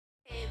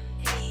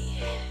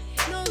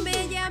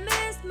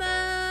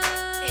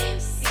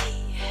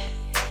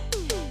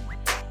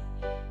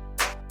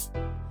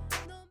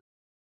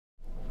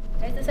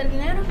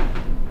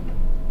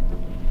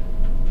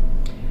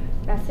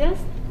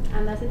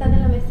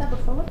cerveza, por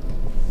favor.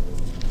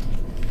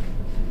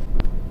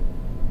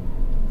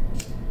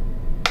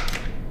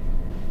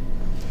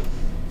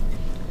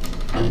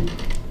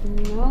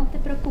 No te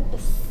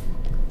preocupes.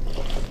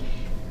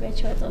 Lo he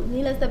hecho esto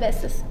miles de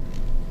veces.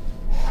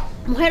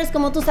 Mujeres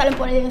como tú salen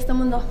por ahí en este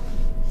mundo.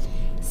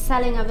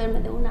 Salen a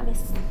verme de una vez.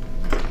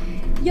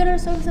 Yo no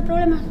resuelvo ese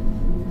problema.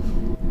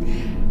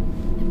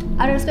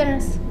 Abre las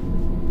piernas.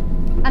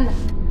 Anda.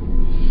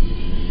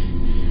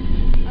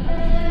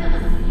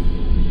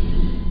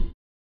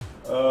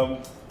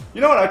 You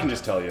know what? I can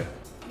just tell you.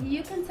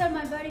 You can tell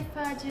my body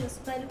fat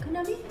just by looking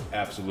at me?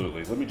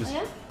 Absolutely. Let me just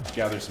Oh, yeah?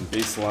 gather some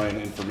baseline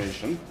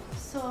information.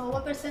 So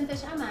what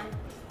percentage am I?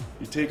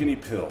 You take any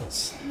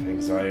pills?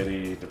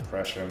 Anxiety,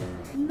 depression?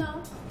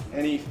 No.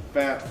 Any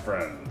fat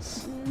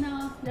friends?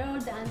 No, they're all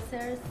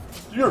dancers.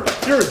 You're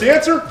a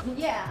dancer?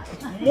 Yeah.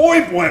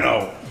 Muy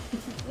bueno!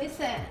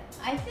 Listen,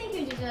 I think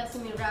you're just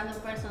asking me random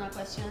personal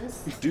questions.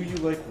 Do you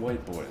like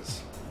white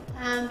boys?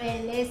 I'm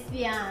a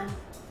lesbian.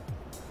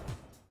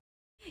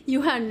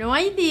 You have no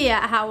idea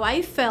how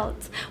I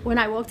felt when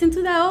I walked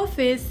into the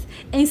office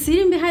and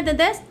sitting behind the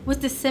desk was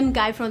the same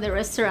guy from the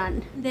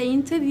restaurant. The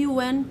interview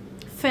went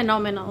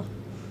phenomenal.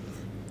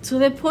 To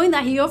the point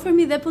that he offered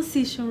me the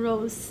position,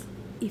 Rose.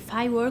 If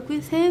I work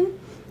with him,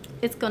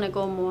 it's gonna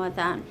go more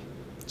than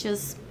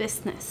just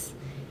business.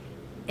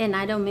 And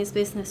I don't mix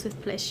business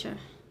with pleasure.